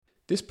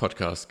This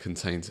podcast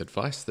contains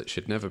advice that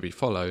should never be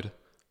followed,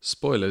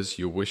 spoilers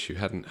you'll wish you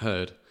hadn't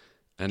heard,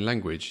 and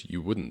language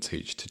you wouldn't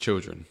teach to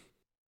children.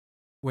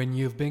 When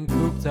you've been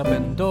cooped up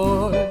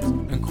indoors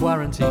and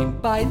quarantine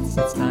bites,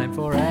 it's time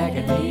for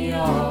Agony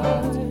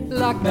Art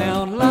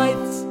Lockdown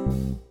Lights.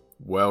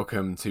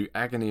 Welcome to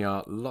Agony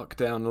Art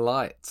Lockdown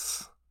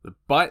Lights, the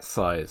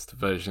bite-sized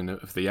version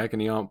of the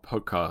Agony Art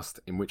podcast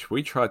in which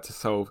we try to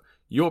solve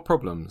your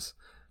problems,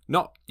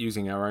 not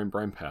using our own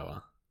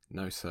brainpower.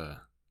 No, sir.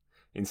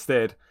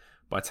 Instead,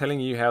 by telling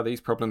you how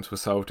these problems were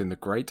solved in the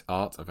great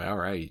art of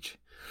our age.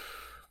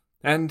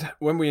 And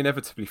when we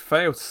inevitably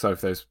fail to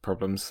solve those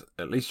problems,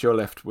 at least you're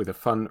left with a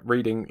fun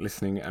reading,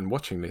 listening and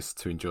watching this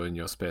to enjoy in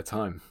your spare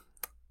time.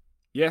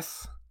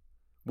 Yes,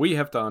 we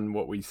have done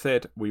what we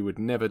said we would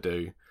never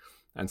do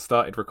and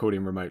started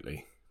recording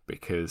remotely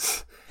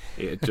because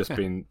it had just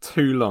been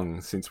too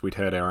long since we'd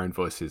heard our own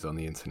voices on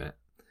the internet.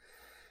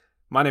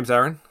 My name's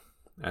Aaron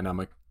and I'm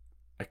an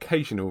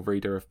occasional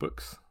reader of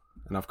books,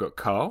 and I've got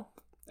Carl,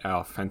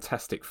 our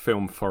fantastic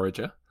film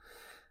forager,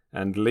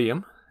 and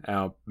Liam,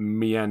 our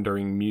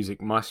meandering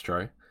music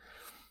maestro,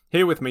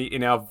 here with me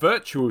in our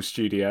virtual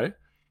studio,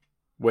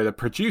 where the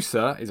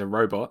producer is a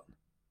robot,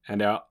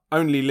 and our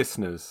only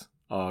listeners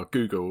are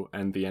Google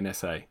and the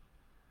NSA.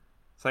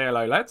 Say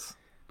hello, lads.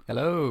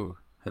 Hello.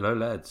 Hello,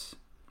 lads.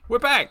 We're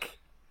back!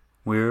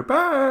 We're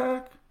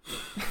back!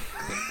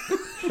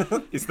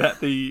 Is that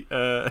the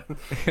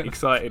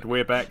excited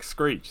 "we're back"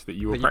 screech that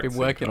you were That you've practicing?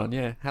 been working on,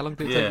 yeah. How long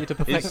did it take you to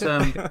perfect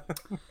it?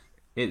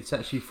 It's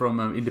actually from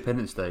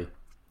Independence Day. Do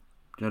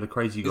you know the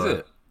crazy guy? Is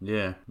it?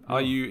 Yeah.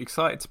 Are you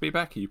excited to be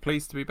back? Are you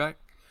pleased to be back?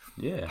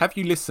 Yeah. Have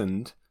you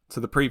listened to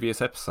the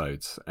previous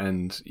episodes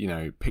and,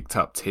 picked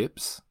up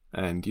tips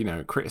and,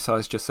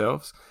 criticised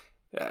yourselves?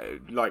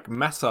 Like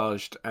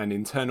massaged an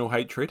internal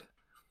hatred?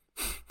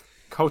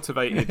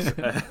 Cultivated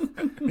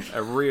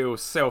a real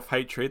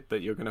self-hatred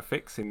that you're going to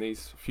fix in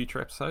these future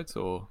episodes?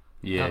 Or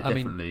Yeah, I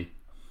mean, definitely.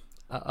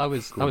 I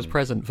was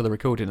present for the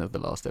recording of the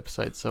last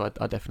episode, so I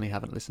definitely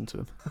haven't listened to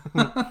him.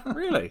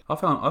 Really? I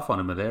find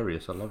him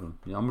hilarious. I love him.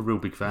 Yeah, I'm a real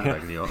big fan of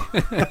Agony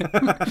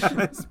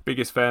Art.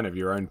 Biggest fan of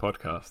your own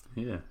podcast.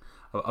 Yeah.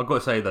 I've got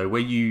to say, though,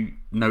 where you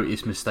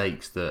notice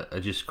mistakes that are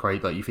just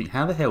crazy, like you think,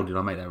 how the hell did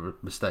I make that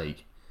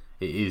mistake?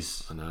 It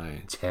is I know.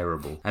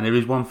 terrible. And there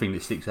is one thing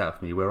that sticks out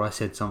for me where I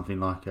said something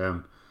like,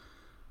 I've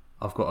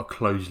got a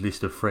closed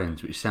list of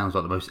friends, which sounds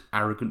like the most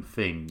arrogant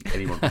thing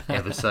anyone could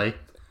ever say.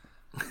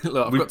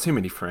 Look, I've got too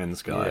many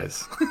friends,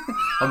 guys. Yeah.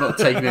 I'm not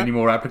taking any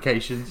more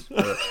applications.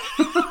 But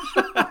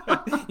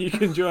You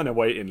can join a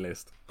waiting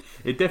list.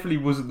 it definitely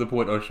wasn't the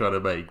point I was trying to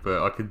make,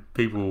 but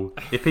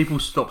if people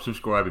stop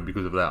subscribing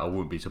because of that, I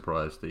wouldn't be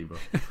surprised either.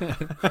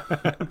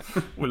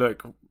 Well,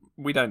 look,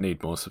 we don't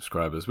need more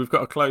subscribers. We've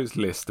got a closed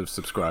list of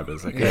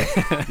subscribers, okay?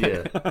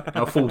 Yeah.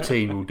 Now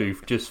 14 will do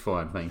just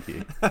fine, thank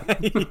you.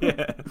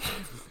 Yeah.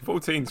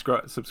 14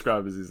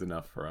 subscribers is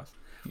enough for us.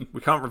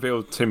 We can't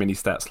reveal too many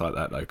stats like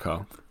that, though,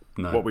 Carl.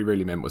 No. What we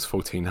really meant was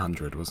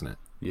 1,400, wasn't it?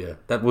 Yeah,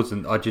 that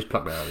wasn't. I just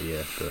plucked that out of the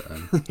air.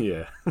 But,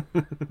 Yeah.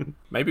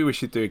 Maybe we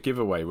should do a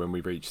giveaway when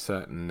we reach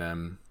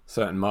certain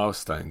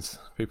milestones.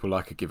 People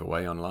like a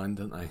giveaway online,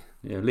 don't they?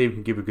 yeah, Liam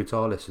can give a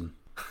guitar lesson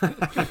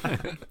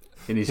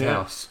in his Yeah.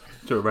 house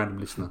to a random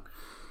listener.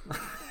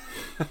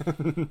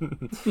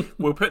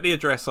 We'll put the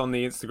address on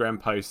the Instagram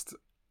post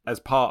as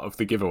part of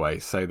the giveaway,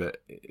 so that,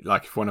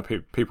 like,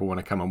 if people want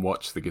to come and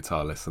watch the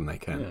guitar lesson, they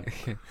can.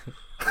 Yeah.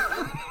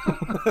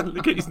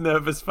 Look at his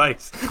nervous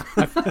face.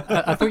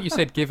 I thought you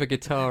said give a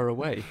guitar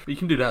away. But you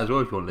can do that as well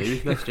if you want,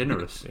 Liam. That's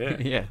generous. Yeah.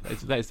 Yeah,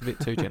 that's a bit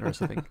too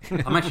generous, I think.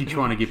 I'm actually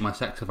trying to give my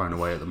saxophone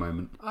away at the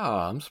moment. Oh,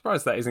 I'm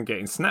surprised that isn't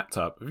getting snapped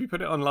up. Have you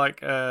put it on,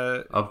 like,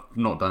 I've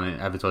not done it,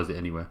 advertised it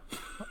anywhere.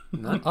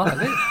 No? Oh,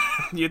 have it?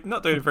 You're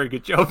not doing a very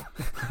good job.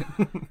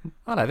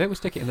 Oh, no, we'll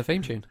stick it in the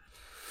theme tune.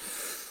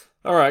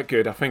 All right,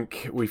 good. I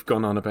think we've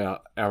gone on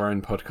about our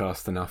own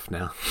podcast enough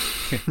now.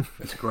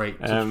 It's great.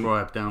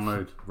 Subscribe,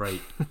 download, rate.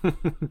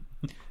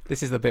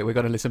 This is the bit we're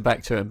going to listen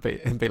back to and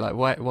be like,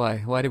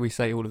 why did we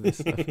say all of this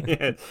stuff?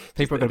 Yeah,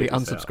 People are going to be edit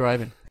this out.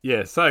 unsubscribing.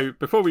 Yeah, so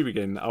before we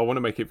begin, I want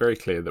to make it very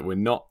clear that we're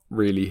not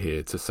really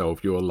here to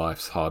solve your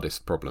life's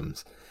hardest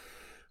problems.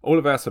 All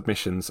of our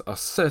submissions are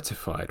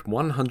certified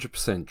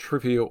 100%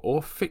 trivial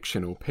or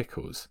fictional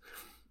pickles,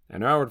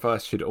 and our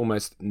advice should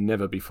almost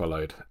never be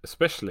followed,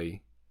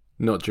 especially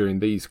not during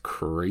these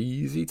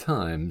crazy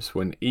times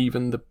when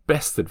even the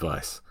best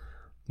advice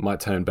might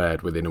turn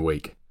bad within a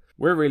week.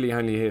 We're really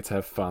only here to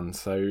have fun,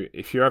 so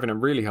if you're having a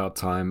really hard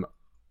time,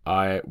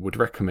 I would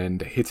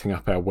recommend hitting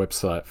up our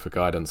website for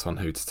guidance on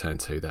who to turn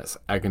to. That's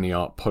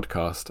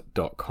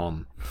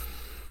agonyartpodcast.com.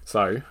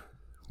 So,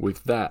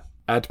 with that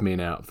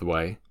admin out of the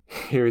way,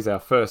 here is our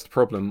first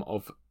problem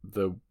of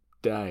the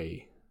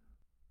day.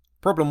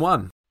 Problem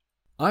 1.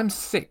 I'm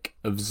sick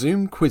of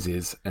Zoom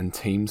quizzes and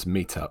Teams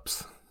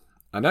meetups.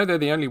 I know they're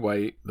the only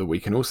way that we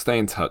can all stay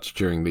in touch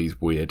during these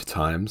weird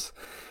times,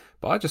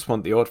 but I just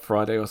want the odd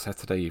Friday or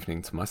Saturday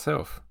evening to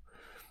myself.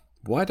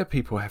 Why do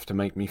people have to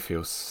make me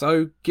feel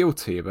so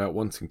guilty about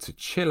wanting to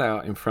chill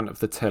out in front of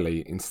the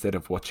telly instead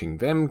of watching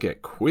them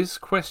get quiz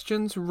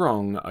questions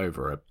wrong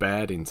over a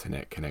bad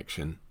internet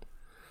connection?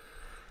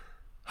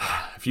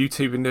 Have you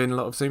two been doing a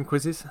lot of Zoom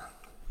quizzes?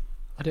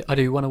 I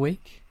do one a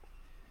week.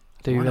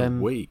 I do One a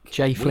week?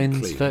 Jay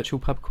Flynn's Weekly? virtual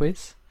pub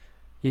quiz.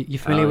 You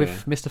familiar Oh,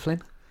 with Mr.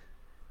 Flynn?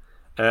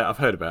 I've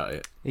heard about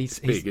it. He's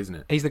Big, isn't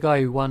it? He's the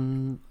guy who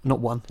won. Not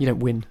won. You don't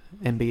win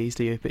MBEs,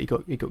 do you? But he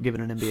got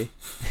given an MBE.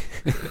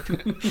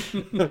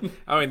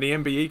 Oh, in the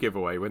MBE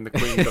giveaway when the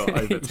Queen got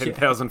over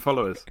 10,000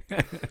 followers.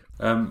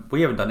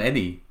 We haven't done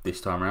any this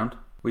time round.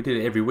 We did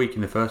it every week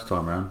in the first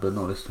time round, but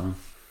not this time.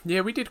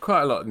 Yeah, we did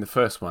quite a lot in the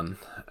first one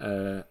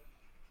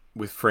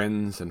with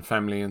friends and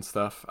family and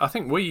stuff. I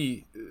think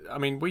we've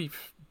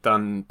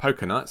done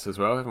poker nights as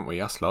well, haven't we?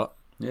 Us lot.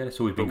 Yeah, that's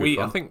always been But good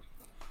fun. I think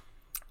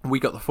we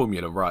got the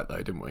formula right though,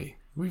 didn't we?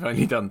 We've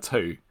only done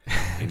 2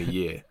 in a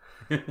year,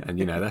 and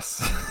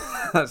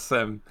that's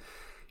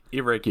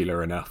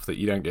irregular enough that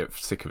you don't get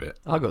sick of it.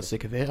 I got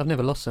sick of it. I've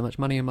never lost so much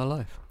money in my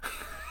life.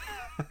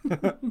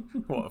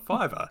 What, a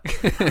fiver?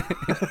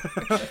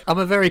 I'm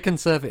a very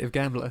conservative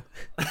gambler.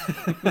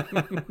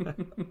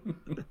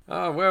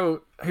 Oh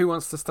well, who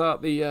wants to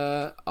start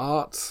the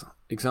art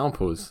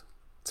examples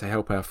to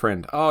help our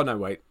friend? Oh no,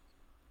 wait.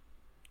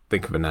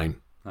 Think of a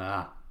name.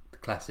 The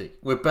classic.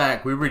 We're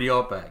back. We really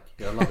are back.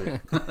 Yeah, I love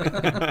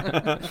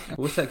it.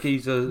 What's that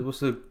geezer? What's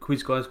the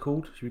quiz guy's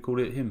called? Should we call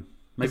it him?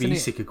 Maybe Isn't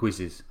he's it- sick of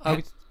quizzes.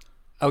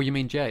 Oh, you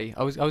mean Jay?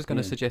 I was going to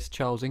Yeah. suggest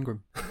Charles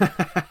Ingram.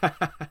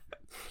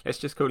 Let's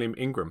just call him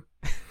Ingram.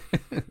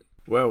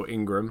 Well,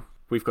 Ingram,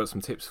 we've got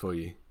some tips for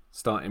you.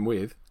 Starting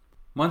with,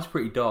 Mine's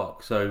pretty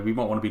dark, so we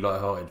might want to be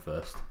light-hearted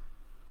first.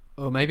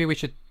 Or maybe we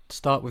should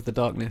start with the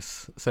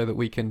darkness so that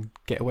we can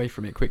get away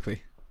from it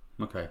quickly.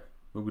 Okay,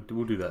 we'll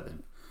do that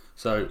then.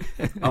 So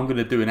I'm going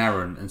to do an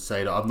Aaron and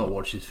say that I've not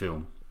watched this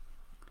film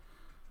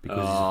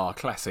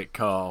classic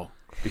Carl.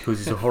 because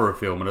it's a horror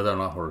film and I don't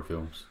like horror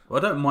films.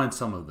 Well, I don't mind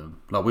some of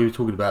them. Like we were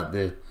talking about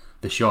the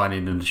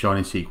Shining and the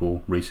Shining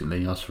sequel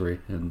recently, us three,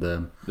 and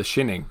The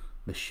Shinning.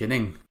 The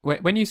Shining.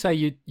 When you say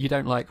you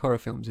don't like horror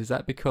films, is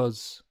that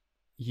because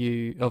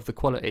of the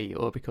quality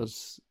or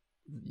because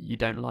you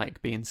don't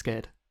like being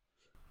scared?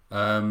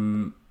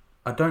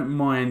 I don't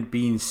mind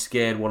being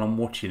scared while I'm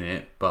watching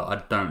it, but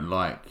I don't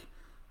like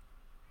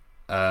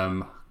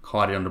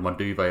hiding under my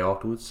duvet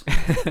afterwards.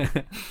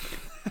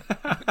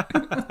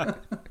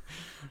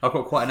 I've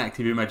got quite an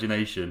active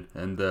imagination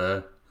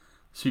and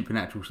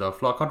supernatural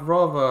stuff. Like, I'd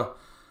rather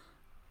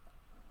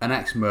an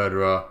axe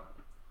murderer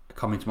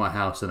come into my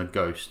house than a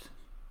ghost.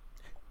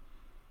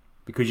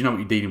 Because you know what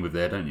you're dealing with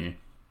there, don't you?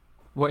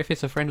 What if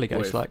it's a friendly What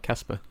ghost if- like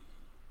Casper?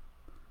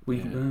 But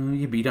you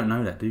don't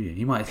know that, do you?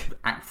 You might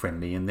act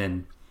friendly and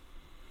then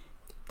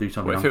do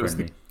something What if it was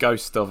unfriendly. the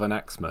ghost of an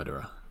axe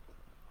murderer?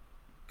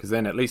 Because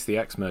then at least the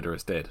axe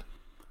murderer's dead.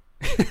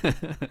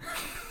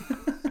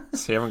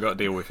 So you haven't got to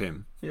deal with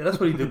him. Yeah, that's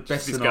probably the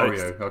best His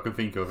scenario I can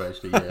think of,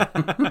 actually, yeah.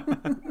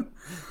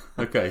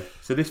 Okay,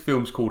 so this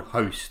film's called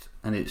Host,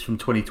 and it's from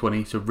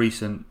 2020, so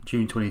recent,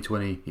 June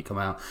 2020 it came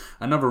out.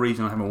 Another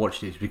reason I haven't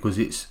watched it is because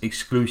it's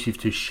exclusive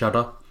to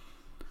Shudder,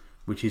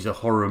 which is a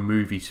horror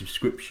movie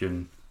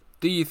subscription.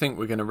 Do you think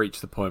we're going to reach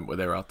the point where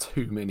there are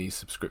too many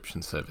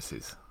subscription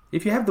services?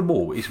 If you have them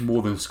all, it's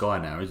more than Sky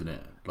now, isn't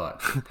it? Like,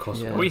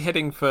 cost Yeah. Are we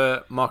heading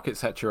for market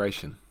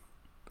saturation?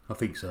 I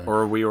think so. Or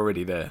are we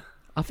already there?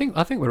 I think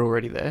we're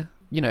already there.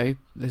 You know,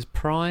 there's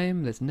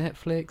Prime, there's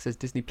Netflix, there's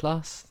Disney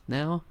Plus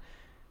now.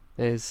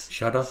 There's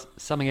Shudder.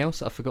 something else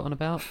that I've forgotten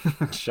about.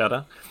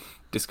 Shudder?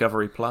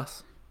 Discovery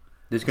Plus?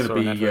 There's going Saw to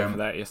an be advert for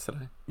that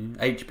yesterday.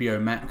 HBO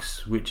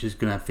Max, which is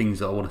going to have things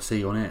that I want to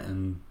see on it,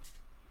 and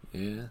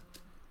Yeah.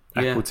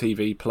 Yeah. Apple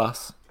TV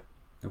Plus.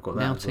 I've got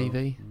that Now as well.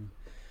 TV.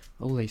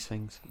 All these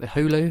things. The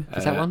Hulu,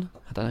 is that Uh, one?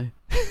 I don't know.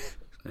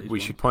 That is We one.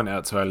 should point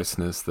out to our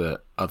listeners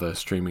that other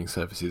streaming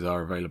services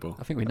are available.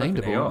 I think we I named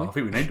think it they all. are. I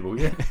think we named them all,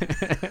 yeah.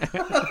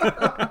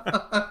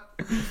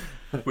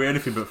 We're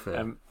anything but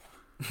fair.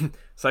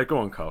 So go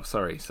on, Carl.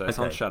 Sorry. So it's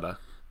on Okay. Shudder.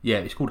 Yeah,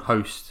 it's called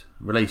Host,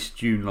 released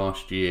June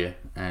last year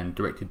and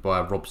directed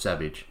by Rob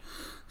Savage.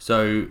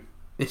 So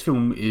this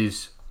film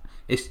it's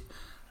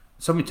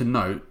something to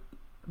note.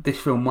 This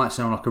film might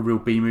sound like a real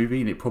B movie,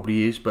 and it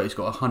probably is, but it's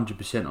got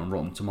 100% on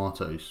Rotten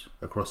Tomatoes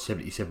across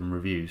 77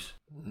 reviews.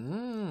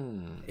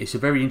 It's a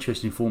very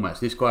interesting format.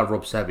 So this guy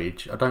Rob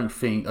Savage, I don't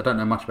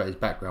know much about his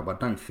background, but I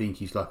don't think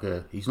he's not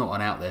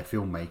an out there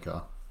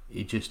filmmaker.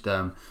 He just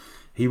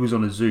he was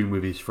on a Zoom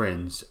with his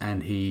friends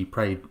and he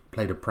played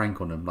a prank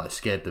on them, like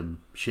scared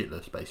them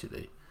shitless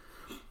basically.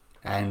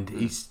 And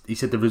he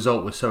said the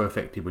result was so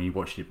effective when you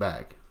watched it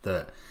back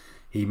that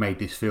he made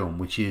this film,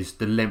 which is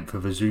the length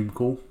of a Zoom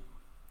call.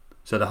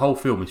 So the whole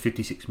film is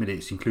 56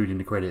 minutes, including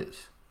the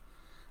credits,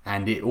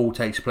 and it all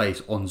takes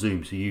place on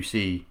Zoom. So you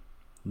see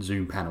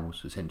Zoom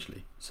panels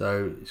essentially.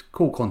 So it's a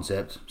cool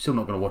concept. Still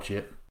not going to watch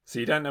it. So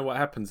you don't know what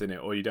happens in it,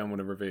 or you don't want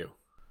to reveal?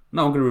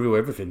 No, I'm going to reveal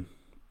everything.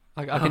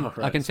 I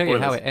right. can tell you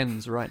how Spoilers. it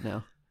ends right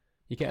now.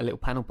 You get a little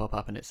panel pop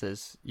up and it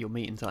says your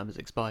meeting time has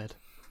expired.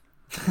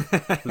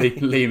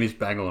 Liam is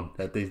bang on.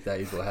 That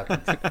is what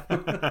happens.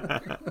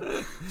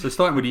 So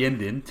starting with the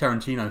ending,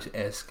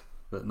 Tarantino-esque,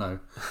 but no.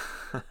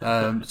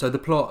 So the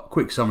plot,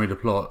 quick summary of the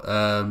plot.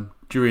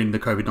 During the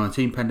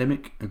COVID-19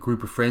 pandemic, a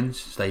group of friends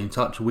stay in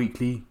touch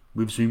weekly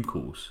with Zoom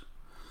calls.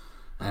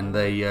 And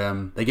they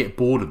get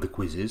bored of the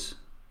quizzes,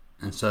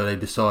 and so they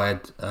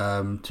decide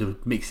to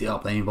mix it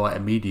up. They invite a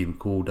medium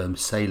called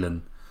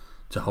Salen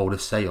to hold a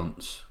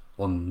seance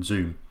on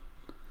Zoom.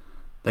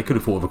 They could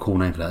have thought of a cool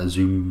name for that.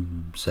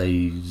 Zoom.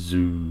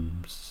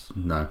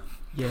 No.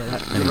 Yeah,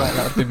 you're right.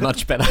 That would have been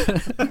much better.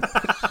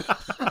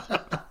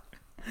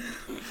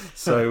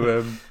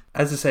 So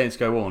as the seance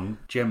go on,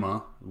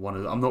 Gemma,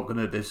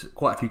 there's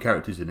quite a few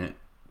characters in it,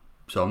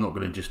 so I'm not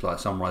gonna just like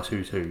summarise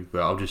who's who,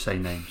 but I'll just say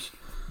names.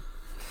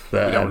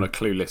 But, we don't want a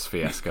clueless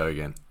fiasco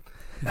again.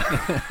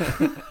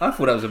 I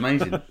thought that was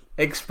amazing.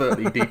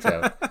 Expertly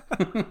detailed.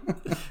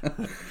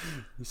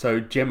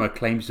 So Gemma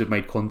claims to have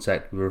made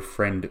contact with a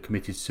friend that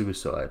committed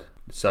suicide.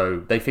 So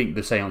they think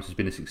the seance has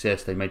been a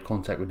success. They made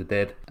contact with the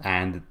dead,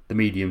 and the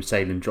medium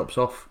Salen drops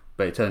off.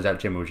 But it turns out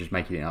Gemma was just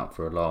making it up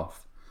for a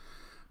laugh.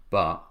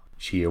 But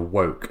she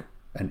awoke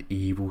an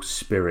evil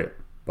spirit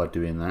by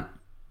doing that.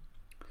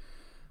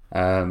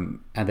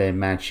 And then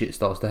mad shit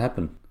starts to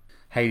happen.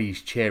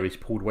 Hayley's chair is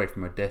pulled away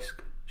from her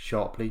desk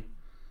sharply.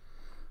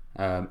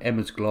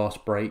 Emma's glass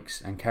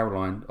breaks, and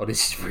Caroline... Oh,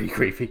 this is pretty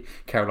creepy.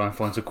 Caroline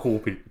finds a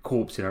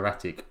corpse in her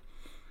attic.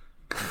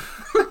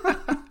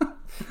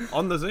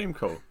 On the Zoom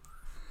call?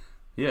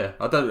 Yeah,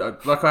 I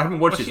haven't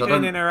watched What's it. she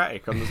doing in her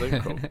attic on the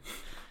Zoom call?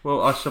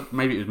 Well,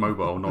 maybe it was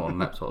mobile, not on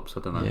laptops.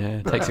 I don't know.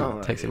 Yeah,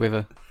 takes it with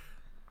her.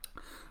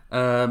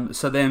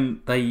 So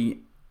then they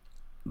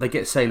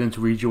get Salen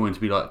to rejoin to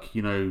be like,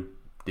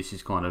 this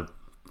is kind of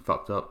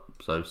fucked up.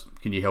 So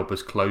can you help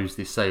us close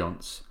this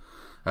seance?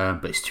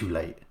 But it's too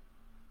late.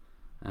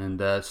 And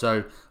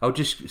so I'll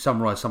just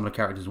summarise some of the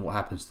characters and what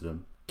happens to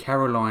them.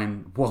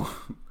 Caroline,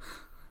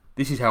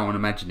 this is how I'm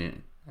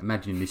imagining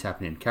this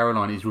happening.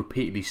 Caroline is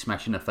repeatedly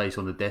smashing her face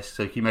on the desk.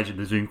 So can you imagine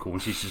the Zoom call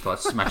and she's just like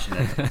smashing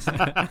her face?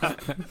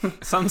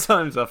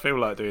 Sometimes I feel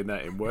like doing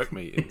that in work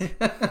meetings.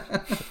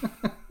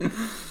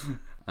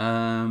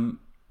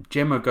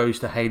 Gemma goes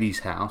to Hayley's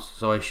house,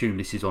 so I assume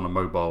this is on a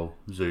mobile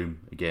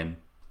Zoom again,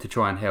 to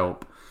try and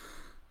help.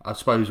 I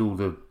suppose all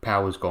the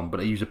power's gone, but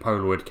they use a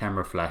Polaroid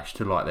camera flash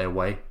to light their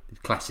way.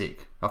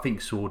 Classic. I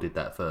think Saw did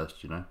that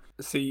first,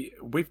 See,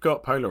 we've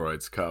got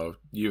Polaroids, Carl,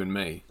 you and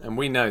me, and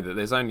we know that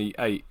there's only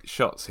 8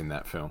 shots in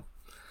that film.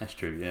 That's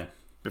true, yeah.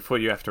 Before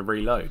you have to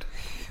reload.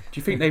 Do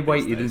you think they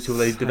waited until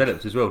they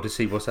developed as well to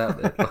see what's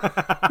out there?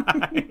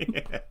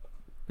 Yeah.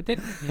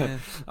 Yeah.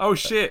 Oh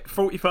shit,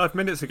 45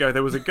 minutes ago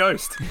there was a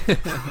ghost.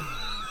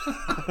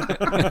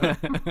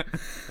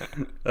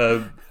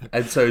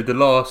 And so the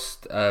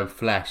last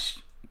flash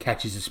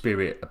catches a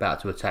spirit about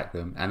to attack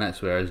them, and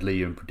that's where, as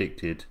Liam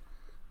predicted,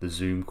 the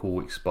Zoom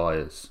call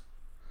expires.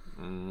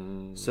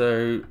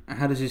 So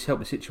how does this help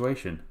the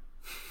situation?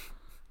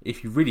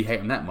 If you really hate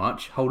them that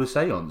much, hold a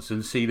seance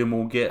and see them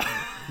all get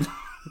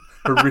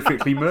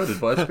horrifically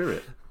murdered by a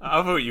spirit.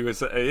 I thought you were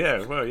saying,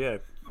 yeah.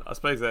 I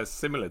suppose that's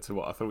similar to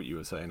what I thought you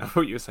were saying. I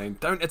thought you were saying,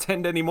 don't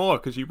attend anymore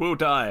because you will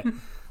die.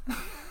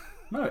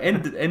 No,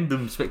 end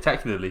them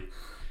spectacularly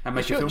and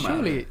make a film out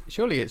of it.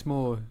 Surely it's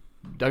more,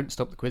 don't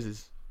stop the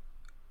quizzes.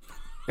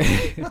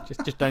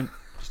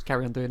 just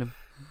carry on doing them.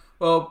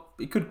 Well,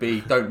 it could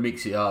be, don't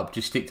mix it up,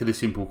 just stick to the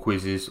simple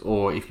quizzes,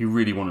 or if you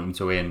really want them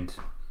to end,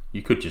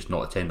 you could just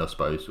not attend, I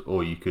suppose,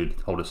 or you could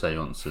hold a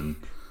seance and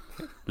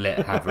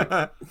let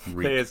havoc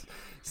wreak. There's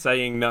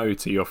saying no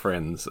to your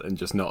friends and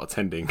just not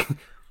attending,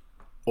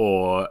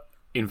 or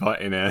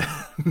inviting a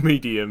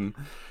medium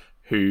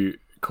who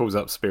calls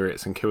up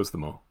spirits and kills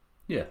them all.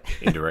 Yeah.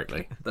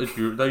 Indirectly. Those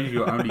are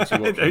your only two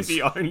options. Those are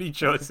your only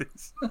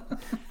choices.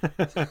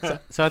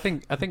 So I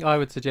think I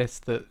would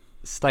suggest that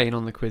staying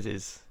on the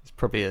quizzes is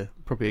probably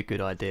a good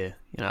idea.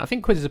 I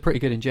think quizzes are pretty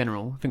good in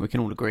general. I think we can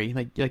all agree.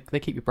 They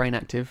keep your brain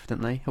active,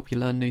 don't they? Help you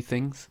learn new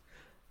things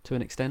to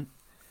an extent.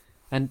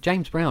 And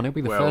James Brown, he'll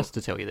be the first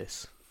to tell you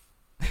this.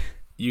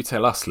 You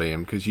tell us,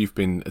 Liam, because you've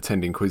been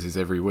attending quizzes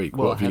every week.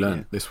 What have you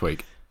learned this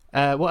week?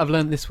 What I've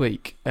learned this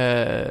week,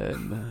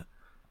 I've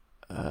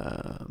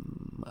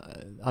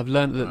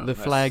learned that the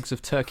flags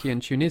of Turkey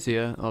and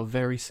Tunisia are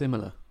very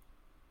similar.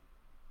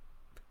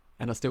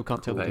 And I still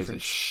can't tell the difference. That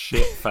is a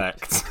shit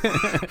fact.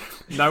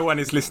 No one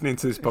is listening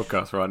to this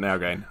podcast right now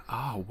going,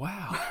 oh,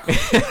 wow.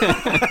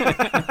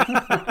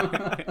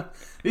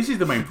 This is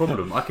the main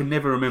problem. I can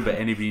never remember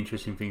any of the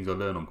interesting things I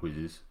learn on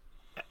quizzes.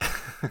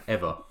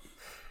 Ever.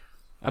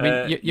 I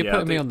mean, you're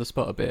putting me on the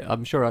spot a bit.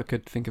 I'm sure I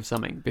could think of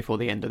something before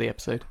the end of the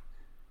episode.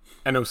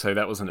 And also,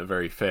 that wasn't a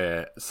very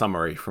fair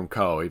summary from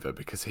Carl either,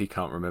 because he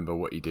can't remember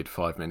what he did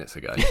 5 minutes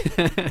ago.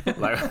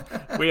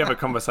 We have a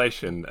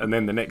conversation, and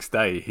then the next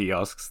day he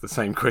asks the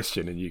same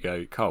question, and you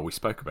go, Carl, we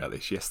spoke about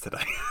this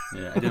yesterday.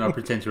 Yeah, and then I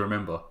pretend to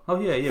remember. Oh,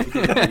 yeah, we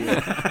did.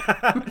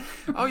 Yeah.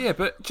 Oh, yeah,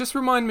 but just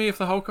remind me of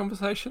the whole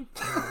conversation.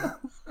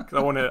 'Cause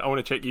I want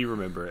to check you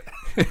remember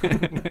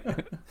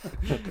it.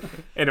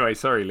 Anyway,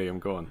 sorry, Liam.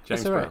 Go on,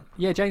 James That's all right. Brown.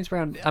 Yeah, James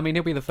Brown. I mean,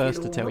 he'll be the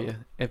first to tell you.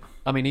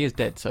 He is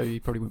dead, so he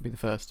probably wouldn't be the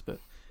first. But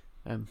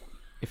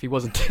if he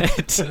wasn't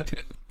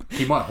dead,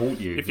 He might haunt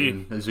you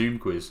in a Zoom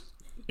quiz.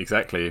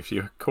 Exactly. If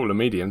you call a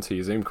medium to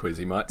your Zoom quiz,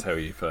 he might tell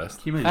you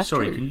first. Can you imagine? That's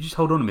Sorry, true. can you just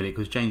hold on a minute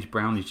because James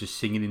Brown is just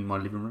singing in my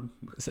living room.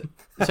 so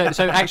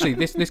actually,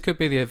 this could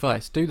be the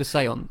advice: do the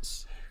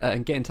séance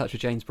and get in touch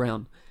with James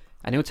Brown,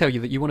 and he'll tell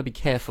you that you want to be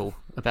careful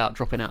about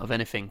dropping out of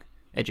anything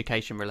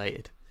education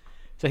related.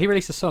 So he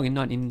released a song in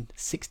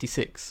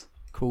 1966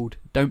 called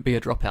 "Don't Be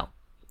a Dropout,"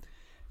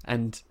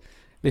 and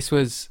this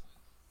was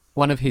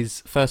one of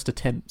his first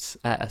attempts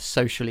at a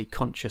socially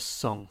conscious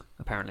song.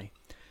 Apparently,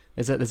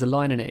 there's a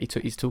line in it.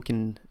 He's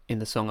talking in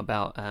the song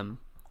about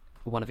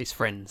one of his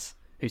friends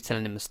who's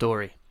telling him the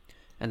story,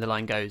 and the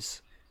line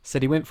goes,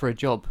 "Said he went for a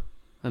job,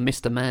 and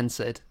Mr. Man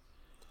said,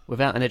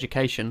 without an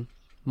education,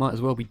 might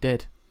as well be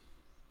dead."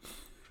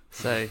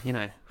 So,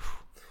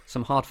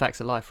 some hard facts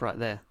of life right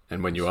there.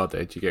 And when you are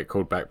dead, you get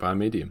called back by a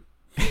medium.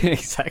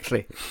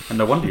 Exactly. And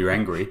no wonder you're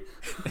angry.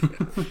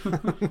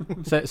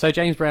 So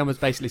James Brown was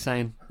basically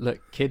saying, look,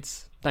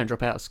 kids, don't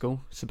drop out of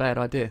school. It's a bad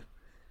idea.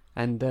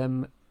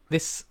 And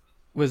this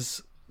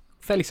was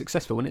fairly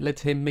successful, and it led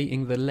to him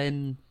meeting the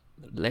Len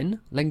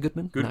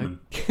Goodman? Goodman.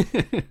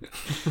 No.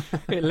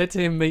 It led to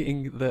him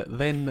meeting the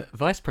then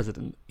Vice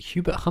President,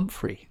 Hubert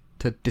Humphrey,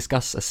 to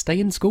discuss a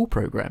stay-in-school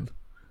program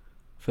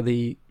for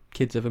the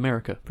kids of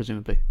America,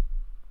 presumably.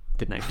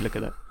 Didn't actually look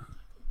at that.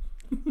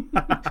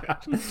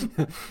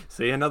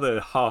 See, another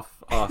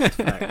half-assed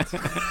fact.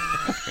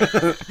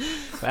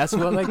 That's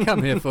what they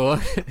come here for.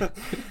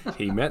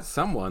 He met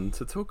someone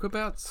to talk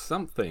about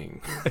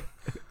something.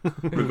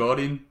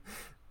 Regarding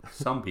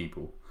some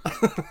people.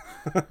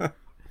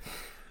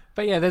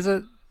 But yeah, there's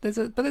a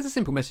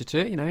simple message to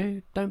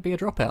it, don't be a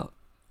dropout.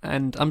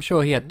 And I'm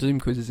sure he had Zoom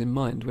quizzes in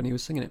mind when he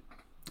was singing it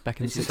back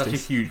in This the is 60s. such a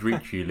huge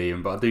reach for you,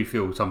 Liam, but I do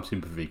feel some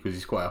sympathy because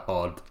it's quite a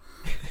hard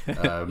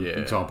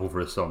example for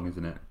a song,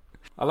 isn't it?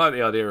 I like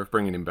the idea of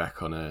bringing him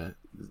back on a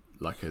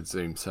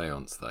Zoom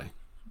seance, though.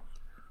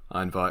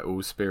 I invite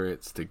all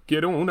spirits to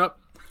get on up.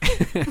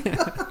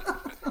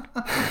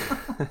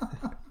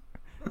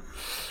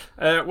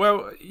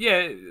 Well,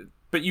 yeah,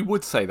 but you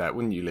would say that,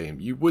 wouldn't you, Liam?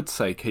 You would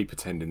say keep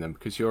attending them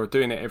because you're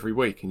doing it every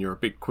week and you're a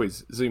big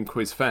Zoom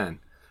quiz fan.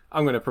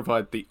 I'm going to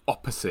provide the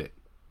opposite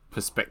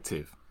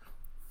perspective.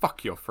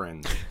 Fuck your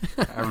friends.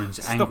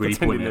 Aaron's Stop angrily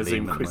attending pointing the at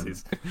Zoom Liam.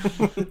 quizzes.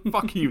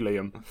 Fuck you,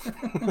 Liam.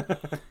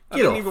 I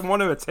Get don't off. even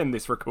want to attend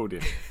this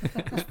recording.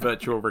 This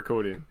virtual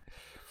recording.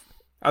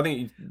 I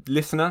think,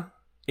 listener,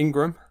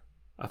 Ingram,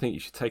 I think you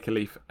should take a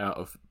leaf out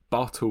of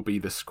Bartleby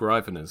the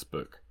Scrivener's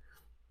book.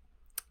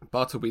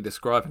 Bartleby the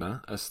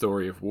Scrivener, A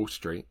Story of Wall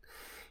Street,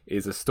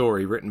 is a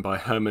story written by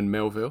Herman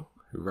Melville,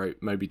 who wrote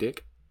Moby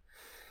Dick.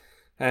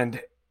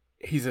 And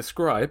he's a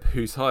scribe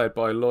who's hired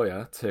by a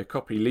lawyer to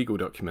copy legal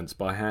documents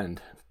by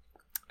hand.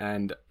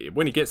 And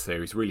when he gets there,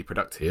 he's really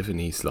productive and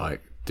he's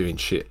like doing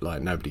shit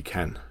like nobody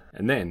can.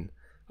 And then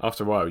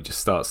after a while, he just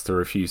starts to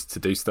refuse to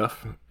do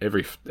stuff.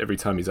 Every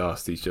time he's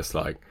asked, he's just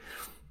like,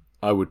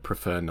 I would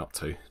prefer not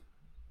to.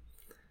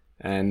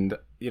 And,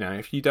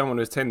 if you don't want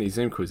to attend these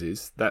Zoom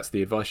quizzes, that's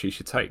the advice you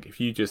should take. If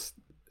you just,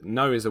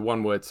 no is a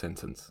one-word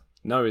sentence.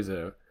 No is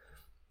a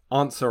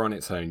answer on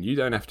its own. You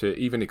don't have to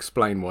even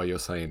explain why you're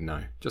saying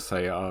no. Just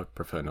say, I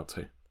prefer not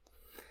to.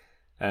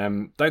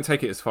 Don't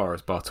take it as far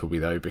as Bartleby,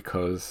 though,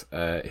 because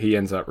he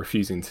ends up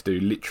refusing to do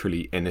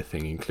literally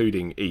anything,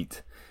 including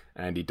eat,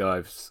 and he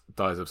dies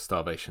of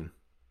starvation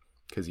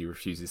because he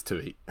refuses to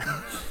eat.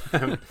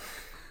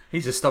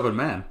 He's a stubborn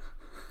man.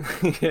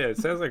 Yeah, it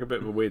sounds like a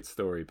bit of a weird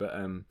story, but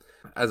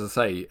as I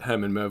say,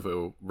 Herman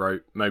Melville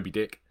wrote Moby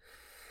Dick,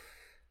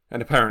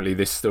 and apparently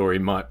this story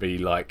might be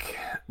like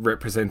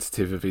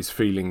representative of his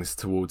feelings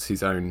towards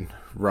his own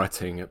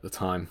writing at the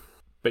time.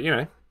 But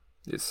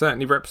it's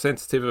certainly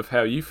representative of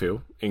how you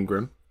feel,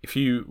 Ingram. If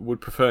you would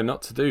prefer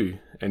not to do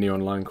any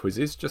online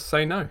quizzes, just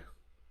say no.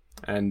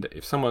 And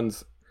if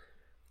someone's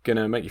going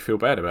to make you feel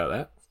bad about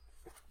that,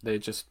 they're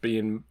just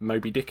being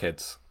Moby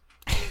Dickheads.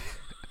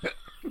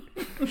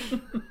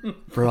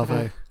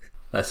 Bravo.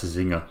 That's a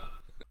zinger.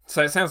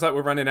 So it sounds like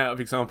we're running out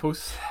of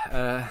examples.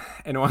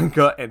 Anyone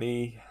got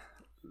any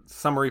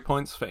summary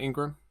points for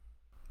Ingram?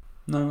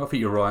 No, I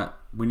think you're right.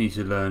 People need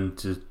to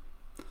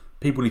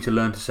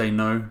learn to say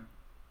no.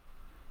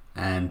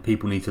 And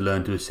people need to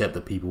learn to accept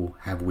that people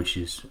have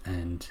wishes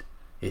and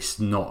it's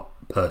not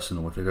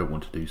personal if they don't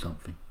want to do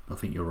something. I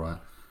think you're right.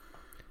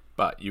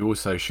 But you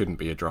also shouldn't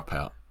be a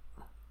dropout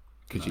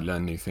because you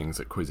learn new things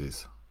at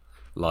quizzes.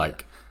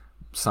 Like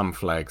some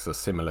flags are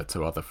similar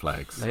to other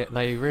flags.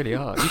 They really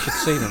are. You should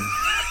see them.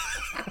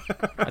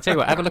 I tell you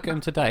what, have a look at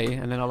them today,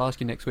 and then I'll ask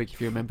you next week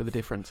if you remember the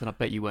difference, and I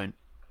bet you won't.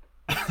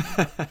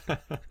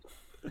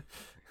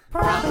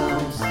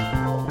 Problems.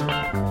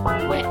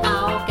 We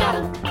all got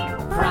 'em.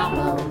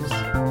 Problems.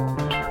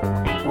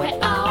 We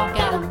all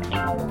got 'em.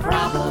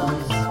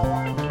 Problems.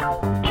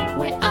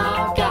 We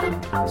all got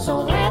 'em.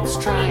 So let's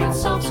try and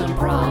solve some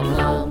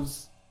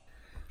problems.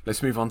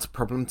 Let's move on to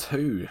problem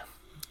 2.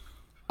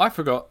 I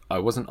forgot I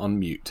wasn't on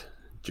mute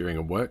during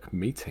a work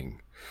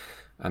meeting,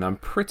 and I'm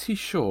pretty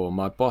sure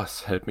my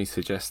boss heard me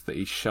suggest that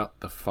he shut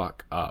the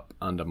fuck up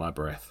under my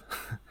breath.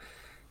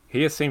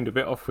 He has seemed a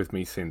bit off with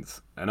me since,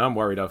 and I'm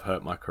worried I've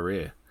hurt my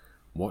career.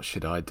 What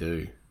should I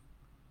do?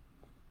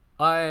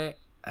 I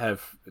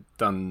have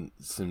done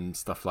some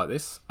stuff like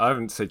this. I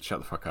haven't said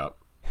shut the fuck up,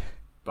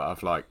 but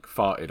I've like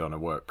farted on a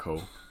work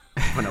call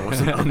when I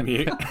wasn't on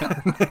mute,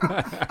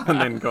 and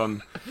then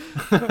gone.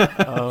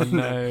 Oh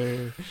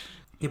no!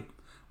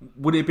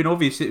 Would it have been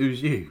obvious it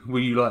was you? Were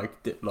you like?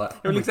 Well,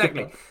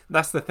 exactly.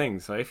 That's the thing.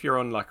 So if you're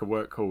on like a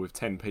work call with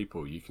 10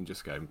 people, you can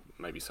just go,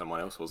 maybe someone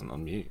else wasn't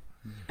on mute.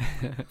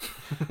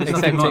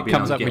 Except it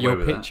comes up with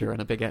your picture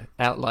and a big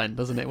outline,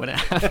 doesn't it, when it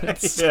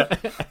happens? Yeah.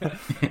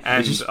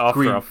 And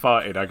after I've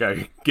farted, I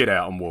go, get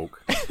out and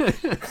walk.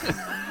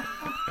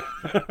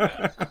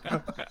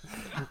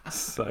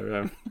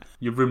 So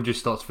your room just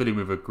starts filling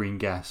with a green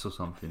gas or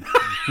something.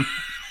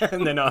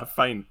 And then I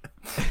faint.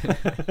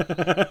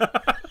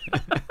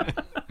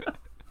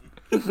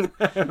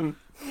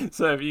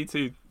 So have you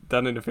two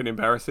done anything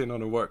embarrassing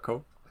on a work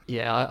call?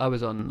 Yeah, I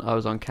was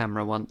on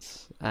camera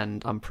once,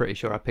 and I'm pretty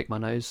sure I picked my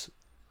nose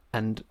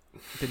and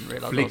didn't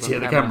realise I was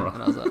on camera.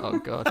 And I was like, oh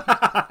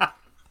god.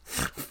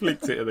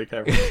 Flicked it at the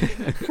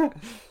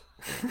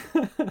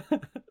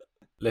camera.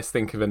 Let's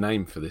think of a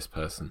name for this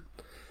person.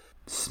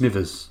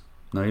 Smithers.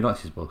 No, he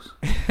likes his boss.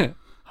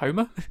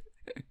 Homer?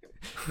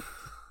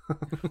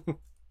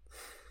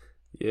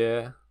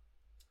 Yeah.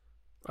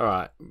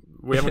 Alright,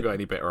 we haven't got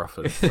any better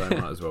offers, so it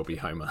might as well be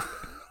Homer.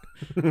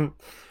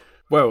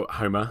 Well,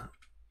 Homer,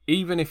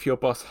 even if your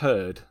boss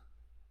heard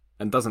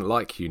and doesn't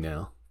like you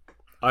now,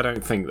 I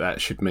don't think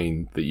that should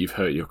mean that you've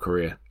hurt your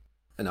career.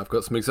 And I've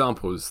got some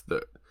examples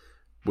that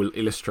will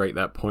illustrate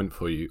that point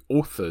for you.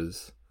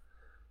 Authors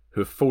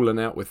who have fallen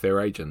out with their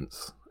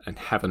agents and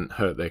haven't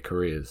hurt their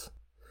careers.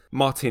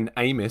 Martin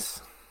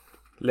Amis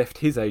left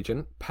his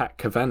agent, Pat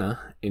Cavanagh,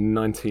 in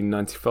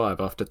 1995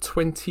 after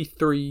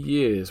 23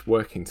 years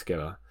working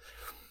together.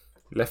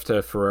 Left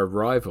her for a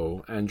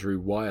rival, Andrew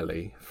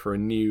Wiley, for a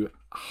new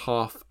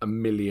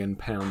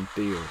 £500,000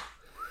 deal.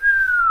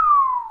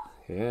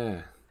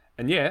 Yeah.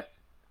 And yet,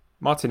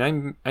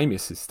 Martin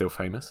Amis is still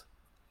famous.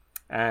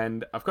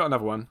 And I've got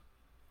another one.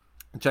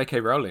 J.K.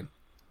 Rowling.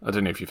 I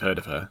don't know if you've heard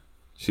of her.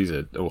 She's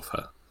an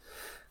author.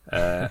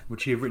 Would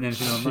she have written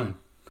anything unknown?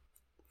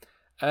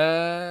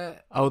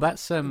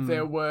 That's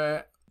there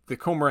were the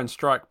Cormoran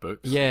Strike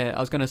books. Yeah, I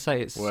was going to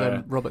say it's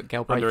Robert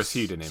Galbraith's under a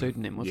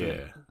pseudonym, wasn't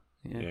it?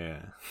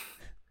 Yeah.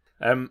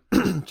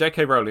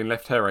 J.K. Rowling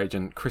left her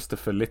agent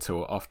Christopher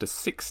Little after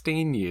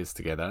 16 years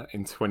together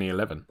in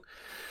 2011,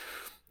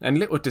 and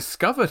Little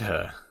discovered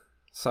her.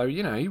 So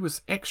he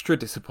was extra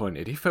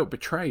disappointed. He felt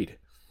betrayed,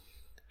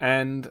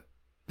 and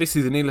this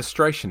is an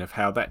illustration of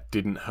how that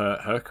didn't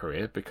hurt her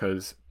career,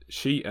 because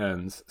she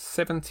earns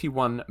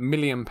 £71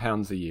 million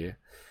a year.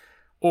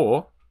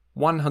 Or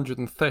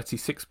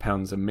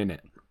 £136 a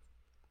minute.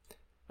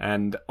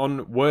 And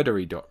on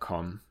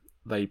wordery.com,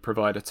 they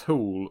provide a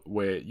tool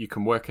where you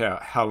can work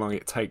out how long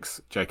it takes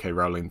J.K.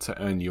 Rowling to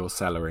earn your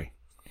salary.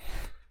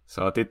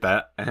 So I did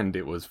that, and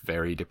it was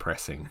very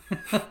depressing.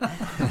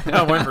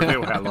 I won't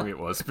reveal how long it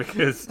was,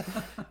 because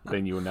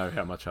then you'll know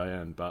how much I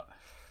earn. But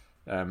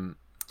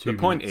the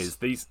point is,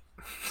 these...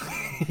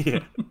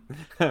 yeah.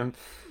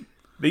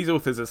 These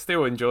authors are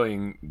still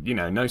enjoying,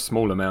 no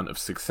small amount of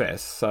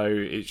success, so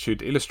it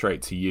should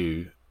illustrate to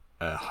you,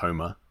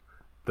 Homer,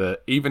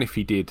 that even if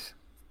he did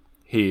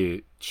hear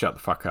shut the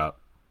fuck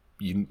up,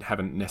 you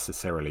haven't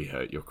necessarily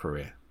hurt your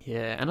career.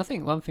 Yeah, and I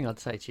think one thing I'd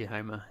say to you,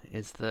 Homer,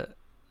 is that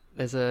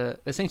there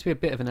seems to be a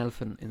bit of an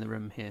elephant in the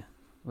room here,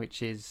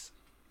 which is,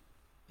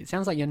 it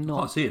sounds like you're not... I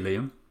can't see it,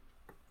 Liam.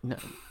 No.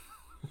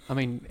 I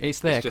mean,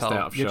 it's there, it's just Carl.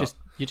 Out of shot.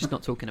 You're just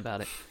not talking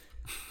about it.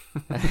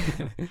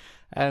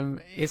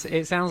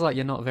 It sounds like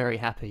you're not very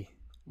happy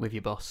with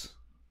your boss,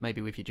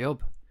 maybe with your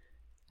job,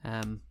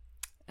 and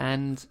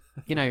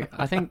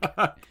I think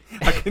I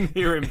can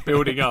hear him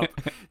building up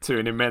to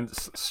an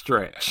immense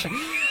stretch.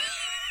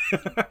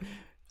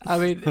 I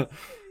mean,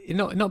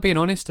 not being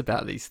honest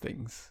about these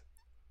things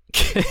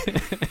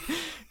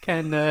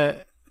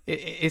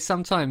is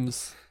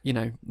sometimes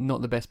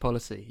not the best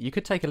policy. You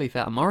could take a leaf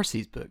out of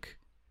Morrissey's book,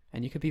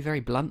 and you could be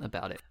very blunt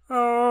about it.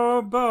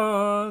 Oh,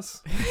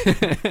 boss,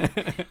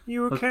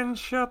 you can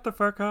shut the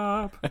fuck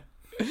up.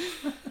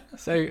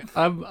 So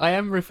I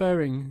am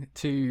referring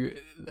to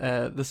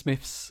the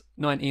Smiths'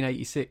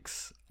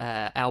 1986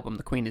 album,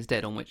 The Queen is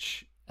Dead, on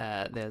which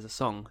there's a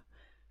song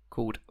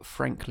called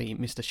Frankly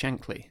Mr.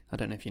 Shankly. I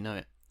don't know if you know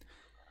it.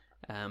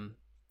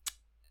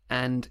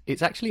 And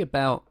it's actually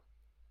about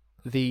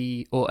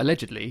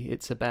allegedly,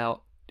 it's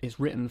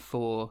written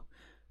for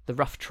the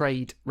Rough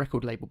Trade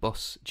record label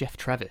boss, Jeff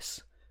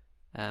Travis.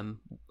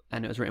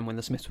 And it was written when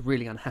the Smiths were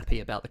really unhappy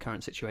about the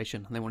current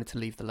situation and they wanted to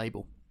leave the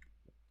label.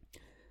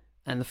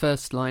 And the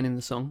first line in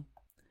the song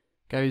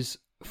goes,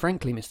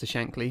 "Frankly, Mr.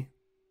 Shankly,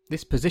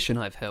 this position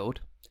I've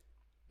held,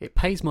 it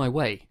pays my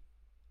way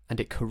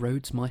and it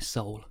corrodes my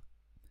soul."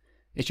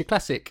 It's your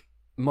classic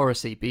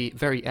Morrissey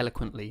very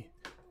eloquently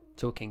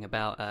talking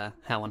about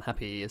how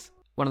unhappy he is.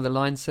 One of the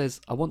lines says,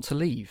 "I want to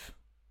leave.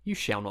 You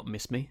shall not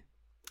miss me."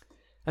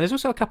 And there's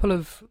also a couple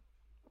of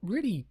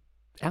really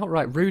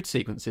outright rude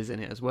sequences in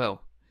it as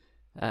well.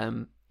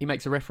 He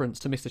makes a reference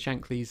to Mr.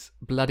 Shankly's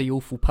bloody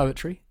awful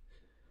poetry,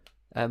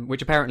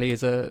 which apparently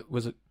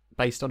was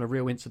based on a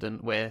real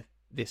incident where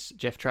this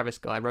Jeff Travis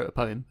guy wrote a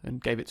poem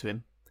and gave it to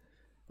him.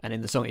 And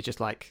in the song, it's just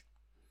like,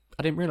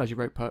 "I didn't realise you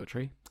wrote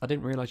poetry. I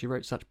didn't realise you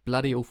wrote such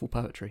bloody awful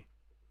poetry."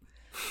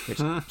 Which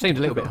seemed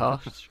a little bit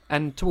harsh.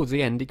 And towards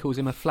the end, he calls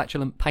him a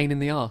flatulent pain in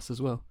the arse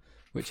as well,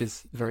 which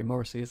is very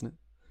Morrissey, isn't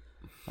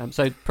it?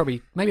 So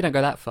probably, maybe don't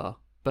go that far.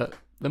 But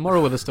the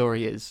moral of the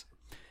story is,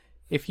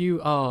 if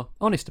you are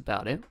honest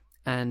about it,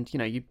 and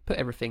you put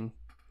everything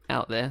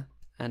out there,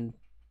 and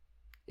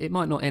it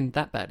might not end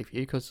that badly for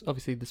you, because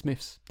obviously the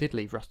Smiths did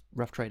leave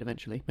Rough Trade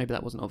eventually. Maybe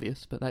that wasn't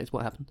obvious, but that is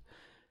what happened.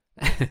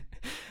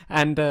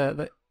 And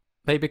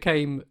they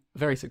became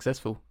very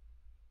successful,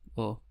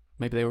 or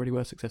maybe they already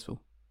were successful.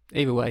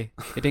 Either way,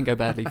 it didn't go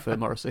badly for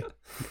Morrissey.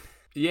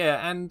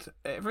 Yeah, and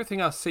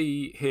everything I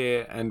see,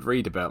 hear, and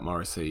read about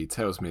Morrissey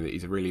tells me that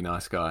he's a really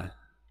nice guy.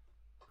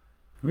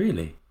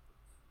 Really?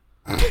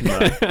 No.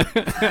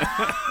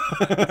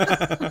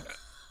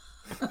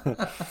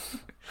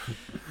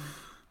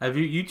 Have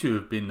you two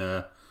have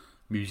been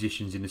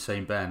musicians in the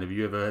same band? Have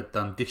you ever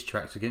done diss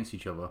tracks against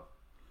each other?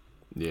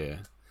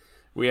 Yeah.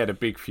 We had a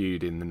big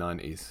feud in the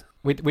 90s.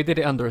 We did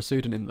it under a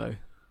pseudonym though.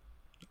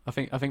 I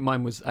think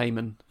mine was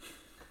Eamon.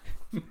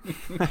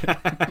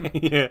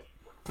 Yeah.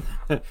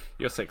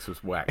 Your sex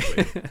was whack.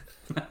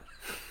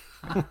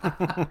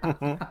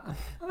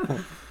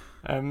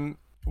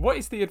 What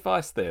is the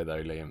advice there,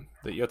 though, Liam?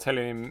 That you're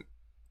telling him?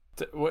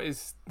 What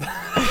is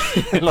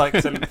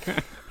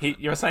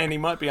you're saying he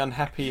might be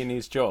unhappy in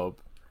his job.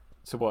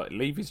 So what?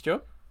 Leave his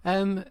job?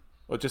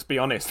 Or just be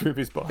honest with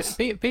his boss?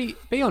 Be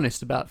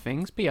honest about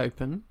things. Be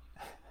open.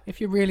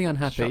 If you're really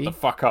unhappy, Shut the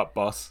fuck up,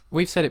 boss.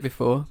 We've said it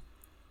before.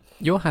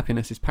 Your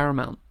happiness is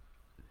paramount.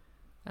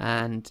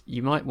 And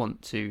you might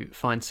want to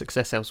find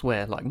success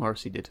elsewhere, like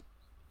Morrissey did.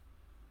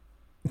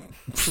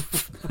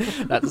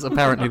 That's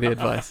apparently the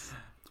advice.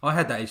 I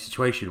had that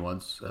situation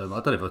once. I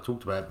don't know if I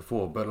talked about it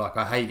before, but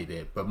I hated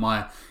it. But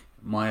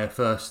my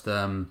first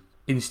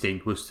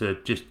instinct was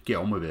to just get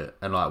on with it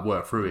and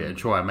work through it and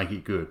try and make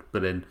it good.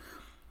 But then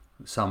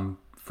some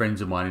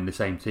friends of mine in the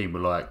same team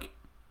were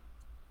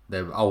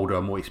they're older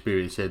and more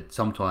experienced, said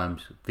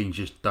sometimes things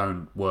just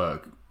don't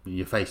work.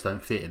 Your face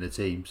don't fit in the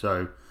team,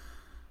 so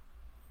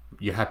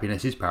your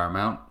happiness is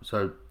paramount.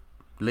 So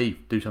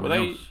leave, do something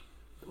else.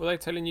 Were they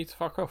telling you to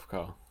fuck off,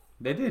 Carl?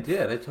 They did,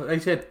 yeah. They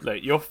said,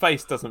 "Look, your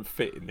face doesn't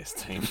fit in this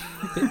team."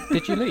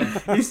 Did you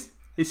leave?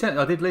 He said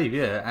I did leave,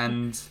 yeah,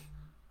 and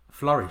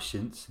flourished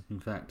since, in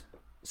fact.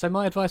 So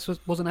my advice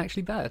wasn't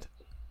actually bad.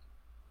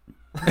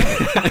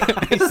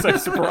 He's so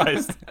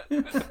surprised.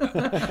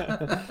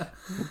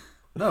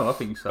 No, I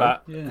think so.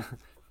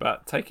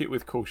 But take it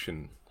with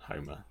caution,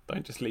 Homer.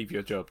 Don't just leave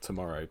your job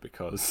tomorrow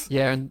because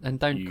and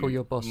don't call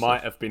your boss.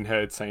 Might have been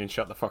heard saying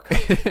 "shut the fuck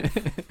up."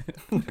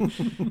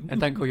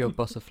 And don't call your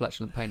boss a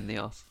flatulent pain in the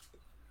arse.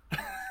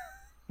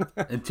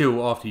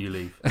 Until after you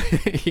leave.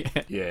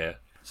 Yeah.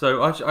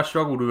 So I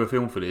struggled with a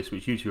film for this,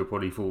 which you two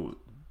probably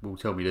will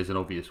tell me there's an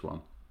obvious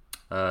one.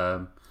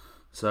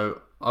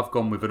 So I've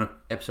gone with an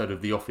episode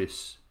of The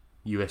Office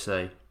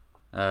USA,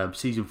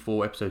 season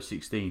 4, episode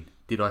 16.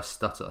 Did I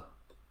Stutter?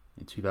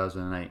 In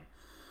 2008.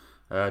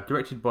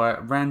 Directed by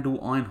Randall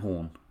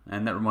Einhorn,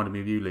 and that reminded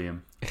me of you,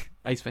 Liam.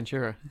 Ace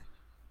Ventura.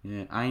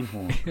 Yeah,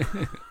 Einhorn.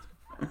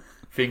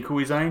 Finkel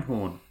is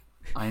Einhorn.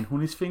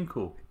 Einhorn is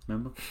Finkel.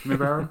 Remember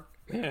Aaron?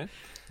 Yeah.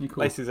 Cool.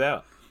 Laces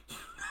out.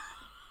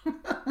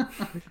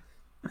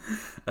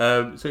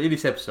 So in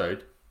this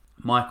episode,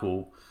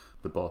 Michael,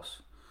 the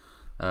boss,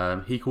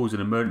 he calls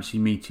an emergency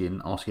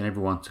meeting asking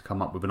everyone to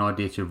come up with an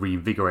idea to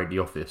reinvigorate the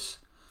office.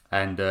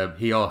 And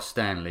he asks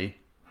Stanley,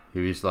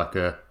 who is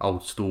a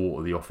old stalwart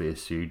of the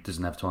office, who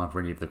doesn't have time for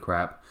any of the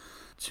crap,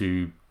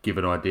 to give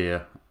an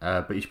idea,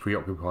 but he's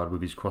preoccupied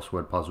with his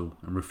crossword puzzle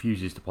and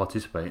refuses to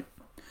participate.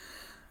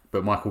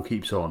 But Michael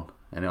keeps on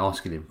and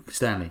asking him,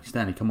 Stanley,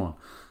 come on.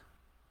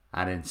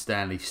 And then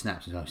Stanley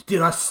snaps his eyes.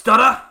 Did I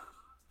stutter?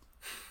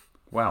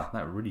 Wow,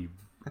 that really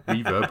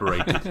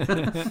reverberated.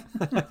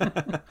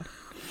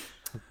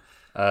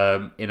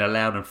 In a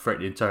loud and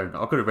threatening tone.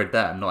 I could have read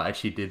that and not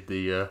actually did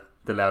the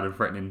loud and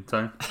threatening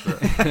tone.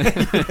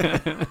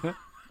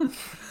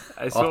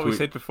 It's what we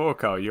said before,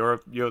 Carl. You're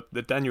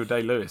the Daniel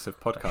Day-Lewis of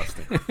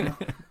podcasting.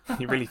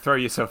 You really throw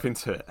yourself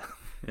into it.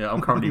 Yeah,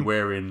 I'm currently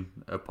wearing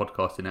a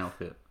podcasting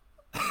outfit.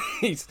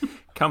 He's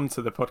come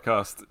to the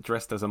podcast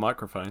dressed as a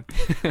microphone.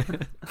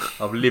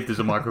 I've lived as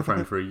a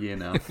microphone for a year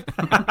now.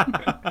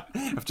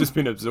 I've just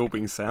been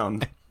absorbing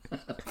sound.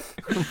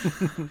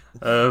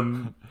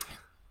 And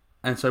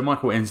so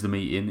Michael ends the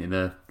meeting in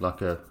a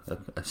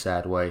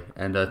sad way,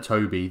 and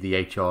Toby, the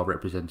HR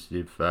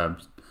representative,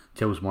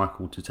 tells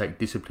Michael to take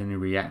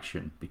disciplinary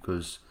action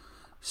because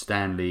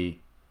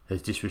Stanley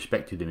has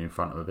disrespected him in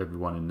front of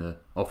everyone in the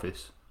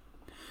office.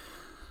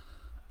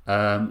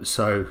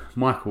 So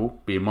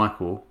Michael, being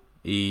Michael,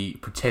 he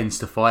pretends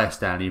to fire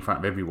Stanley in front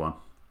of everyone.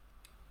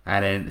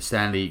 And then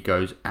Stanley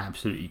goes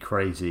absolutely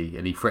crazy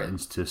and he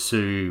threatens to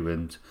sue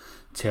and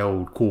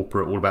tell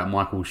corporate all about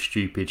Michael's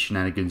stupid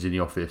shenanigans in the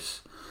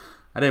office.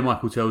 And then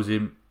Michael tells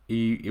him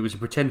it was a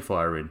pretend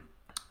firing.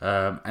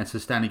 And so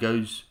Stanley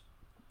goes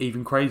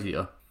even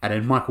crazier. And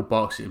then Michael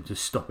barks at him to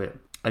stop it.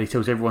 And he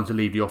tells everyone to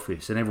leave the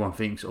office. And everyone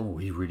thinks, oh,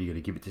 he's really going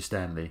to give it to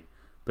Stanley.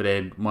 But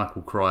then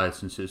Michael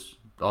cries and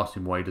asks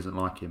him why he doesn't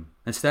like him.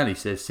 And Stanley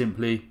says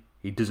simply,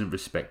 he doesn't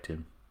respect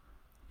him.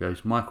 He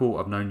goes, Michael,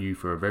 I've known you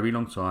for a very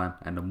long time.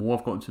 And the more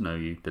I've gotten to know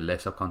you, the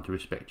less I've come to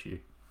respect you.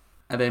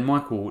 And then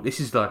Michael, this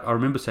is like, I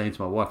remember saying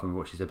to my wife when we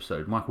watched this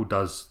episode, Michael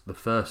does the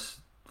first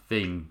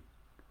thing,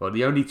 well,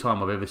 the only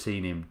time I've ever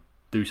seen him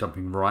do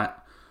something right.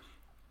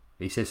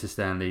 He says to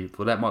Stanley,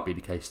 well, that might be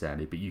the case,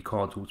 Stanley, but you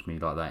can't talk to me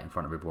like that in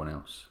front of everyone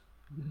else.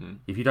 Mm-hmm.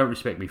 If you don't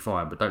respect me,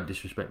 fine, but don't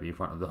disrespect me in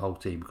front of the whole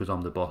team because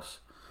I'm the boss.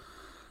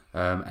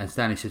 And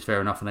Stanley says,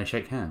 fair enough, and they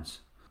shake hands.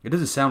 It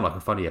doesn't sound like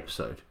a funny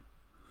episode.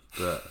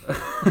 But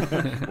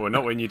well,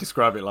 not when you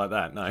describe it like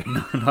that, no.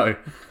 No.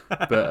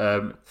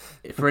 But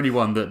for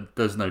anyone that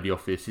does know The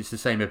Office, it's the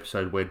same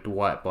episode where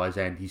Dwight buys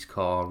Andy's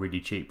car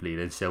really cheaply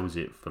and then sells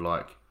it for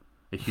like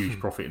a huge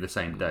profit in the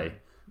same day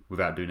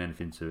without doing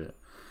anything to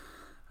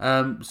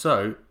it.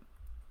 So,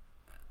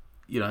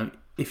 you know,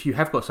 if you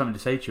have got something to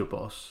say to your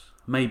boss,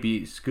 maybe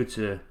it's good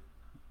to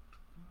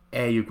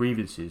air your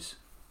grievances.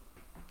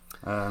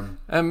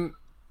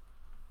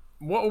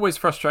 What always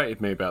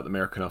frustrated me about the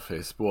American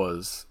Office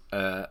was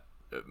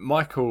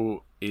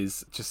Michael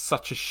is just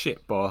such a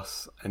shit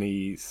boss and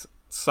he's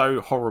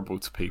so horrible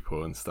to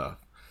people and stuff.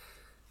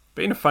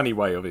 But in a funny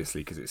way,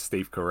 obviously, because it's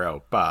Steve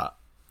Carell. But,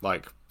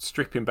 like,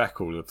 stripping back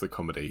all of the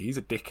comedy, he's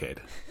a dickhead.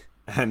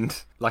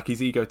 And, like,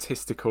 he's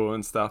egotistical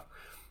and stuff.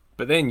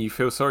 But then you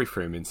feel sorry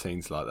for him in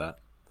scenes like that.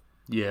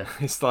 Yeah.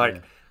 It's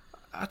like,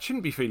 I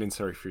shouldn't be feeling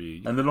sorry for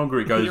you. And the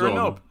longer it goes You're on, a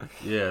knob.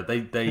 yeah,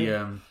 they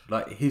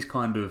like his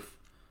kind of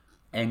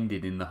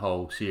ending in the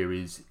whole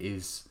series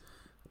is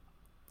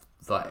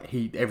like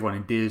everyone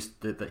endears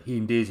that he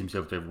endears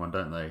himself to everyone,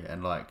 don't they?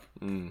 And like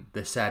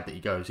they're sad that he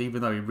goes,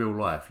 even though in real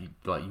life you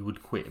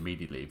would quit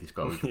immediately if this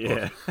guy was your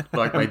boss,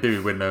 like they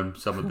do when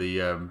some of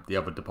the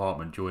other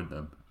department joined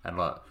them, and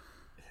like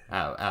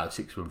out of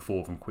 6 of them,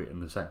 4 of them quit on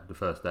the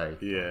first day.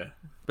 Yeah.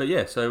 But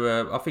yeah,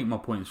 so I think my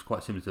point is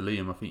quite similar to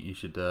Liam. I think you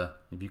should, if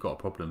you've got a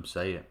problem,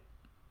 say it.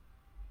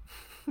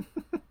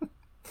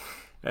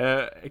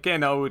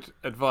 Again, I would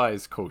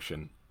advise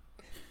caution.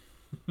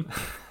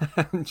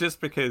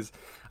 Just because,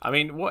 I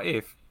mean, what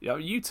if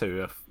you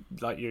two are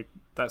like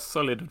that's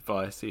solid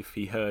advice if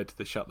he heard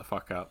the shut the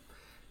fuck up,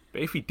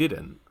 but if he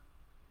didn't,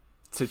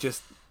 to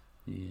just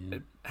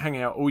hang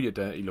out all your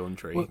dirty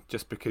laundry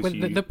just because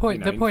the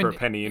point in for a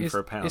penny, in for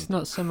a pound. It's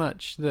not so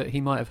much that he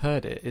might have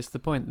heard it; it's the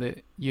point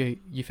that you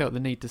felt the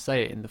need to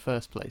say it in the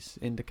first place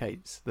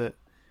indicates that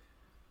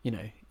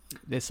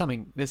there's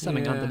something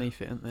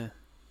underneath it, isn't there?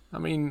 I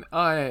mean,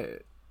 I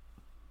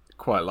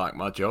quite like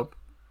my job.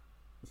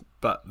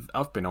 But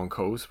I've been on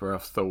calls where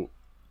I've thought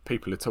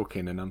people are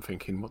talking and I'm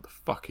thinking, what the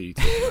fuck are you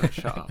talking about?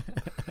 Shut up.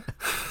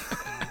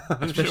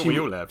 I'm sure we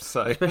all have.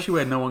 So. Especially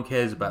where no one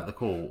cares about the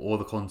call or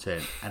the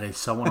content and then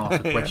someone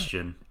asks a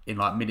question in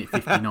like minute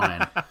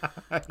 59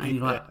 and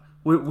you're like,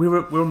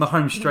 we're on the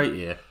home straight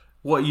here.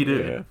 What are you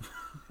doing? Yeah.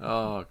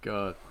 Oh,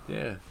 God.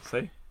 Yeah,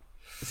 see?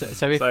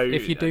 So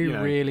if you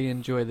do really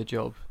enjoy the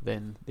job,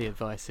 then the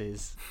advice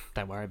is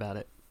don't worry about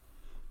it.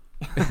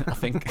 I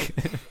think.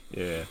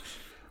 Yeah.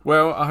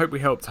 Well, I hope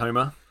we helped,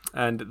 Homer.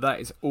 And that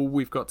is all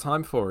we've got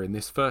time for in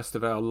this first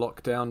of our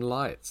lockdown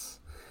lights.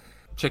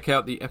 Check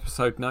out the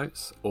episode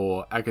notes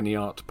or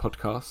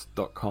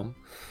agonyartpodcast.com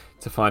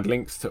to find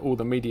links to all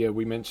the media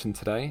we mentioned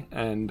today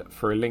and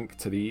for a link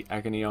to the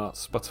Agony Art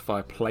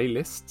Spotify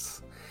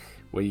playlists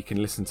where you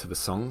can listen to the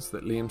songs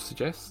that Liam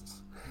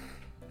suggests.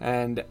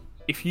 And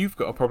if you've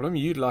got a problem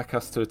you'd like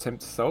us to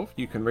attempt to solve,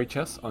 you can reach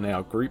us on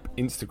our group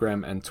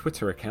Instagram and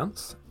Twitter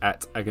accounts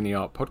at Agony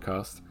Art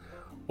Podcast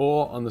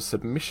or on the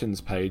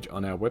submissions page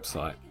on our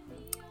website.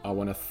 I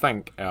want to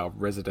thank our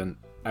resident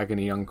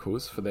Agony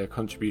Uncles for their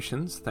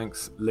contributions.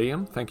 Thanks,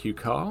 Liam. Thank you,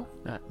 Carl.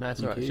 No,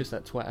 that's alright. It's just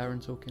that twat Aaron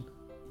talking.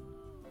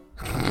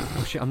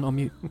 Oh shit, I'm on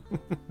mute.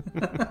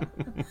 I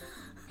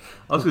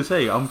was going to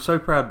say, I'm so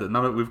proud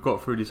that we've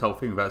got through this whole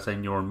thing without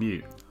saying you're on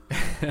mute.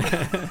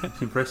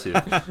 It's impressive.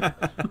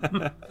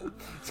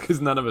 It's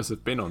because none of us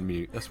have been on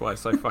mute. That's why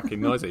it's so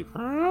fucking noisy.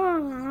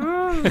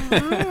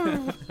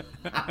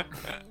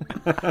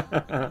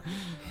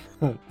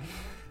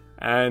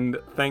 And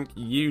thank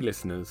you,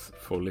 listeners,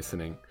 for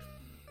listening.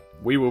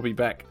 We will be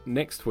back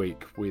next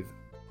week with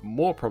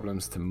more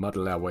problems to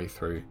muddle our way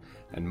through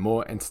and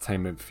more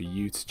entertainment for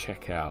you to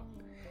check out.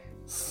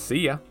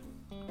 See ya.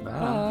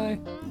 Bye.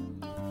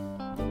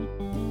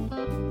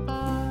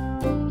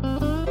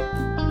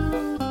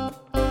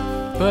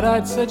 But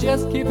I'd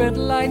suggest keep it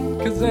light,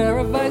 'cause their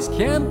advice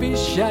can be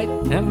shite,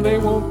 and they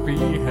won't be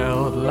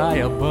held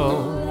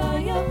liable.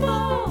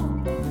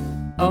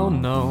 Oh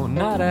no,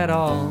 not at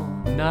all,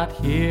 not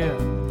here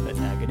at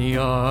Agony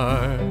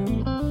Art.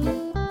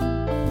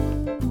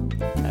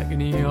 Agony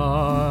Agony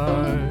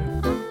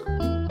Art.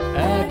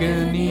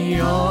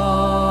 Agony Art.